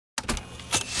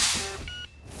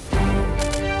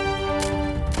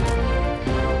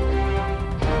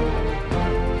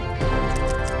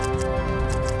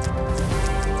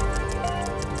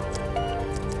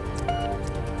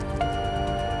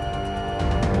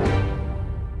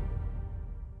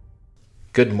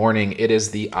Good morning. It is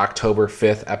the October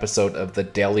 5th episode of the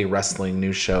Daily Wrestling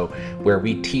News Show, where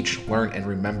we teach, learn, and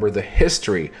remember the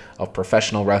history of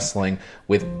professional wrestling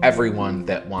with everyone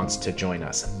that wants to join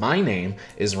us. My name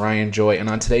is Ryan Joy, and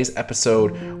on today's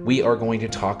episode, we are going to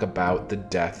talk about the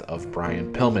death of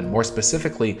Brian Pillman, more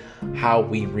specifically, how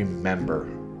we remember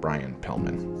Brian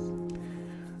Pillman.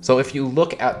 So if you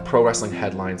look at pro wrestling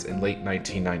headlines in late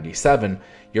 1997,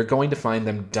 you're going to find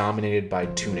them dominated by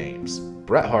two names,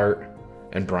 Bret Hart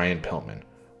and Brian Pillman.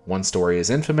 One story is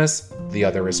infamous, the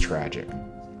other is tragic.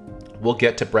 We'll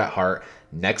get to Bret Hart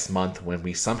next month when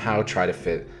we somehow try to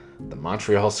fit the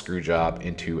Montreal Screwjob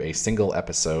into a single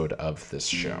episode of this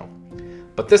show.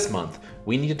 But this month,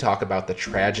 we need to talk about the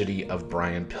tragedy of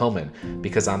Brian Pillman,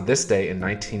 because on this day in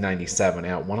 1997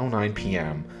 at 1:09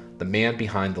 p.m., the man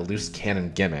behind the loose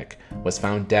cannon gimmick was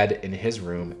found dead in his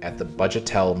room at the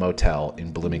Budgetel Motel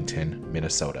in Bloomington,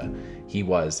 Minnesota. He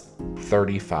was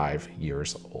 35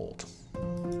 years old.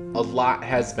 A lot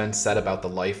has been said about the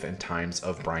life and times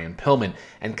of Brian Pillman,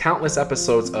 and countless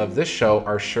episodes of this show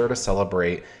are sure to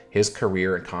celebrate his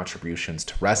career and contributions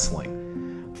to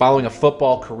wrestling. Following a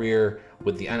football career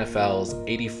with the NFL's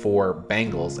 '84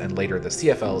 Bengals and later the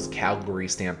CFL's Calgary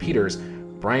Stampeders,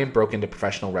 Brian broke into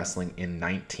professional wrestling in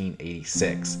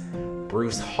 1986.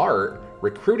 Bruce Hart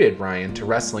recruited Brian to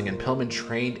wrestling, and Pillman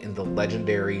trained in the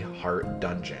legendary Hart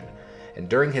Dungeon. And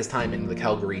during his time in the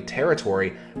Calgary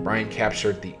territory, Brian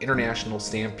captured the International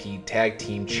Stampede Tag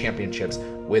Team Championships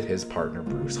with his partner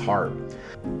Bruce Hart.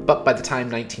 But by the time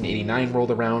 1989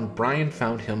 rolled around, Brian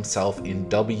found himself in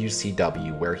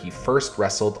WCW, where he first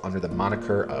wrestled under the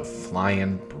moniker of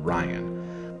Flyin' Brian.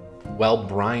 While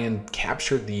Brian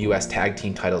captured the U.S. Tag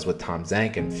Team titles with Tom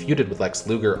Zank and feuded with Lex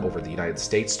Luger over the United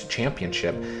States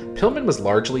Championship, Pillman was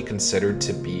largely considered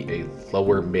to be a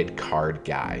lower mid-card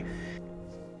guy.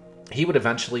 He would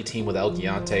eventually team with El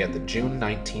Gigante at the June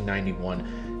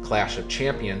 1991 Clash of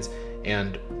Champions,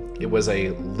 and it was a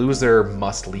loser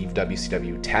must-leave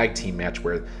WCW tag team match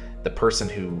where the person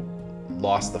who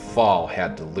lost the fall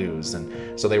had to lose.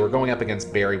 And so they were going up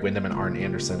against Barry Windham and Arn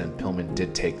Anderson, and Pillman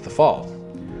did take the fall.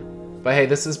 But hey,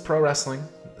 this is pro wrestling,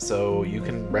 so you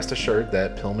can rest assured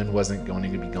that Pillman wasn't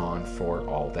going to be gone for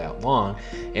all that long.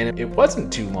 And it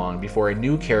wasn't too long before a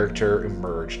new character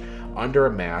emerged under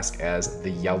a mask as the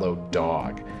Yellow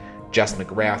Dog. Jess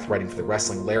McGrath, writing for the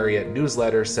Wrestling Lariat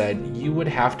newsletter, said, "You would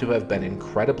have to have been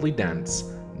incredibly dense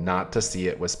not to see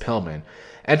it was Pillman."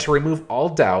 And to remove all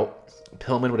doubt,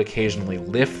 Pillman would occasionally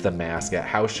lift the mask at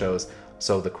house shows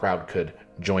so the crowd could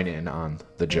join in on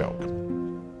the joke.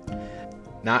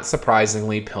 Not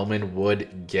surprisingly, Pillman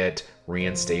would get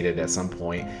reinstated at some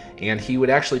point, and he would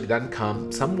actually then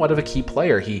become somewhat of a key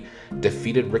player. He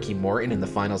defeated Ricky Morton in the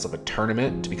finals of a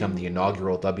tournament to become the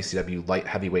inaugural WCW Light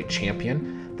Heavyweight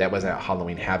Champion. That was at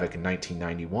Halloween Havoc in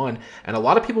 1991, and a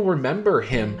lot of people remember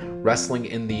him wrestling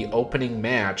in the opening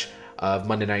match of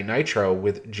Monday Night Nitro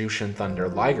with Jushin Thunder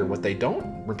Liger. What they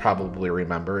don't probably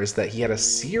remember is that he had a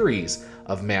series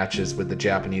of matches with the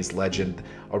Japanese legend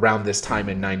around this time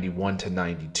in 91 to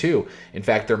 92. In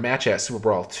fact, their match at Super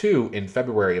Brawl 2 in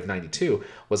February of 92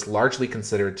 was largely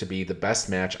considered to be the best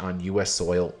match on US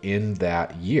soil in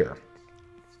that year.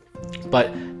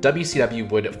 But WCW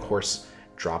would, of course,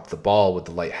 drop the ball with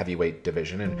the light heavyweight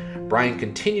division, and Brian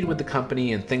continued with the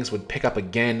company, and things would pick up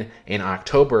again in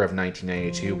October of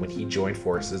 1992 when he joined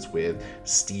forces with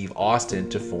Steve Austin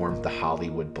to form the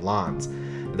Hollywood Blondes.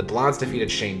 The Blondes defeated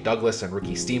Shane Douglas and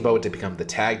Ricky Steamboat to become the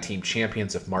tag team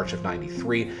champions of March of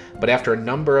 93, but after a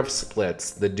number of splits,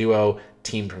 the duo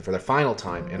teamed for the final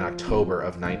time in October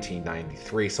of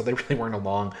 1993, so they really weren't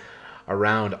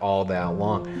around all that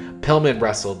long. Pillman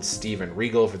wrestled Steven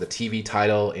Regal for the TV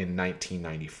title in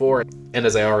 1994. And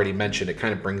as I already mentioned, it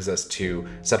kind of brings us to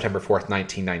September 4th,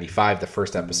 1995, the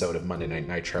first episode of Monday Night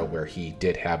Nitro, where he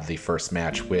did have the first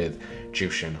match with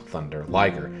Jushin Thunder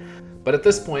Liger. But at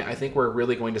this point, I think we're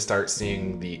really going to start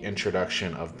seeing the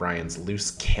introduction of Brian's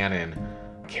loose cannon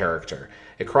character.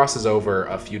 It crosses over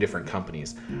a few different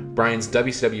companies. Brian's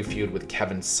WCW feud with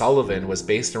Kevin Sullivan was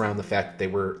based around the fact that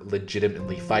they were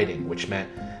legitimately fighting, which meant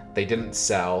they didn't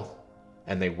sell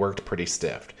and they worked pretty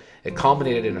stiff. It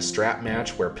culminated in a strap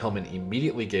match where Pillman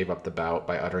immediately gave up the bout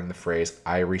by uttering the phrase,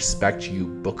 "I respect you,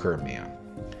 Booker Man."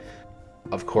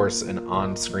 Of course, an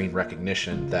on-screen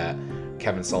recognition that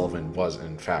Kevin Sullivan was,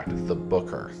 in fact, the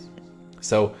Booker.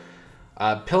 So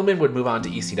Pillman would move on to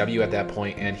ECW at that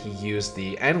point, and he used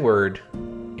the N-word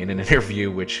in an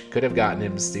interview, which could have gotten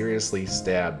him seriously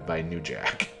stabbed by New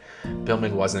Jack.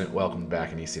 Pillman wasn't welcomed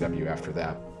back in ECW after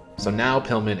that. So now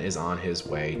Pillman is on his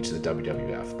way to the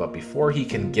WWF, but before he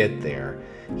can get there,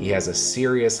 he has a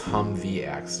serious Humvee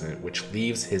accident which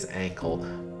leaves his ankle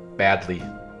badly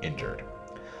injured.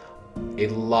 A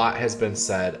lot has been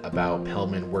said about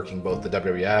Pillman working both the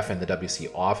WWF and the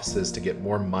WC offices to get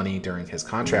more money during his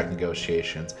contract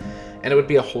negotiations, and it would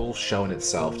be a whole show in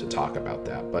itself to talk about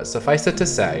that. But suffice it to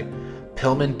say,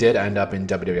 Pillman did end up in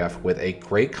WWF with a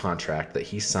great contract that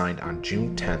he signed on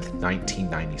June 10th,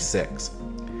 1996.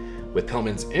 With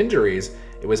Pillman's injuries,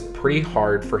 it was pretty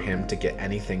hard for him to get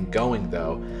anything going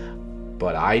though,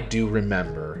 but I do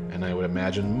remember, and I would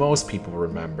imagine most people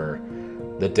remember,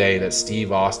 the day that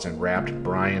Steve Austin wrapped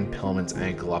Brian Pillman's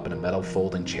ankle up in a metal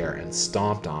folding chair and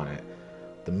stomped on it.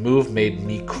 The move made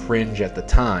me cringe at the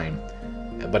time,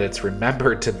 but it's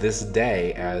remembered to this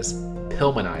day as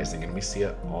Pillmanizing, and we see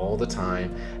it all the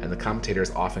time, and the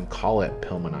commentators often call it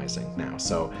Pillmanizing now,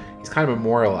 so he's kind of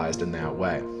memorialized in that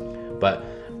way. But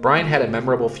Brian had a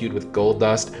memorable feud with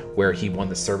Goldust where he won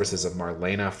the services of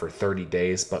Marlena for 30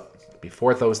 days, but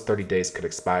before those 30 days could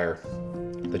expire,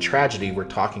 the tragedy we're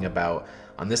talking about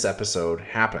on this episode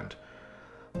happened.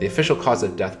 The official cause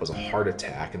of death was a heart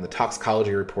attack, and the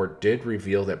toxicology report did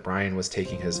reveal that Brian was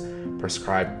taking his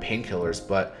prescribed painkillers,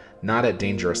 but not at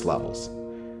dangerous levels.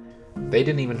 They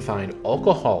didn't even find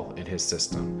alcohol in his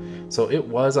system, so it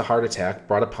was a heart attack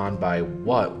brought upon by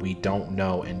what we don't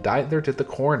know, and died there to the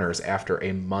coroners after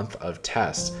a month of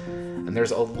tests. And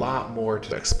there's a lot more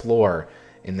to explore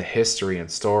in the history and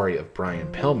story of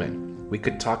Brian Pillman. We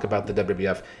could talk about the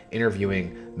WWF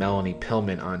interviewing Melanie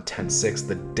Pillman on 10/6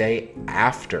 the day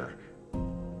after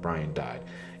Brian died.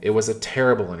 It was a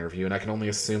terrible interview, and I can only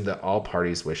assume that all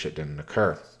parties wish it didn't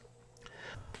occur.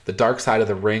 The Dark Side of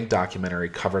the Ring documentary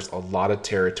covers a lot of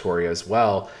territory as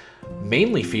well,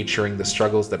 mainly featuring the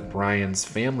struggles that Brian's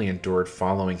family endured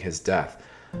following his death.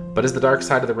 But as the Dark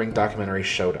Side of the Ring documentary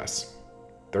showed us,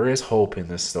 there is hope in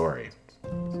this story.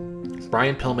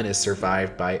 Brian Pillman is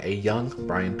survived by a young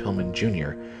Brian Pillman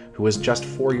Jr., who was just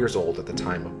 4 years old at the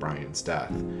time of Brian's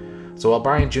death. So while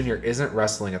Brian Jr. isn't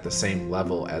wrestling at the same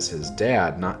level as his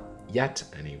dad, not yet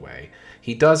anyway,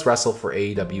 he does wrestle for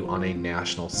AEW on a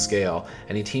national scale,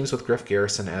 and he teams with Griff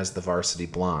Garrison as the Varsity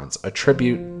Blondes, a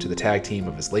tribute to the tag team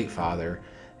of his late father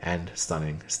and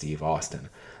stunning Steve Austin.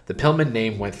 The Pillman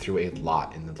name went through a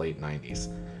lot in the late 90s,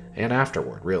 and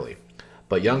afterward, really.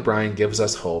 But young Brian gives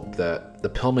us hope that the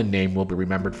Pillman name will be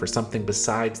remembered for something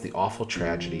besides the awful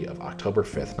tragedy of October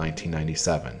 5th,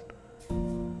 1997.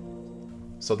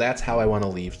 So that's how I want to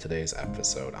leave today's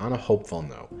episode, on a hopeful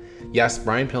note. Yes,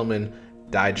 Brian Pillman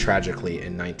died tragically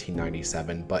in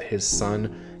 1997, but his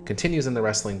son continues in the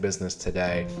wrestling business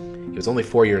today. He was only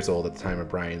 4 years old at the time of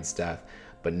Brian's death,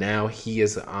 but now he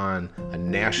is on a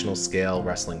national scale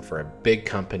wrestling for a big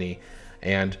company,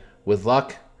 and with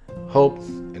luck, hope,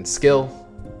 and skill,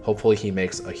 hopefully he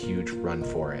makes a huge run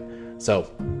for it. So,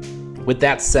 with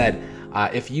that said,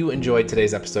 if you enjoyed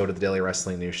today's episode of the Daily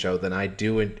Wrestling News Show, then I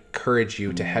do encourage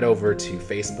you to head over to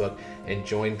Facebook and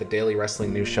join the Daily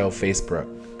Wrestling News Show Facebook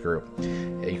group.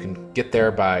 You can get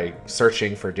there by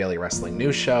searching for Daily Wrestling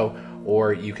News Show,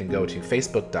 or you can go to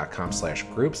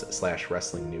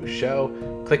facebook.com/groups/wrestling news show,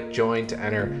 click join to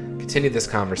enter, continue this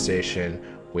conversation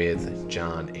with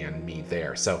John and me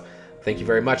there. So thank you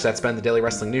very much. That's been the Daily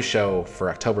Wrestling News Show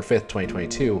for October 5th,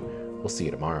 2022. We'll see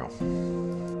you tomorrow.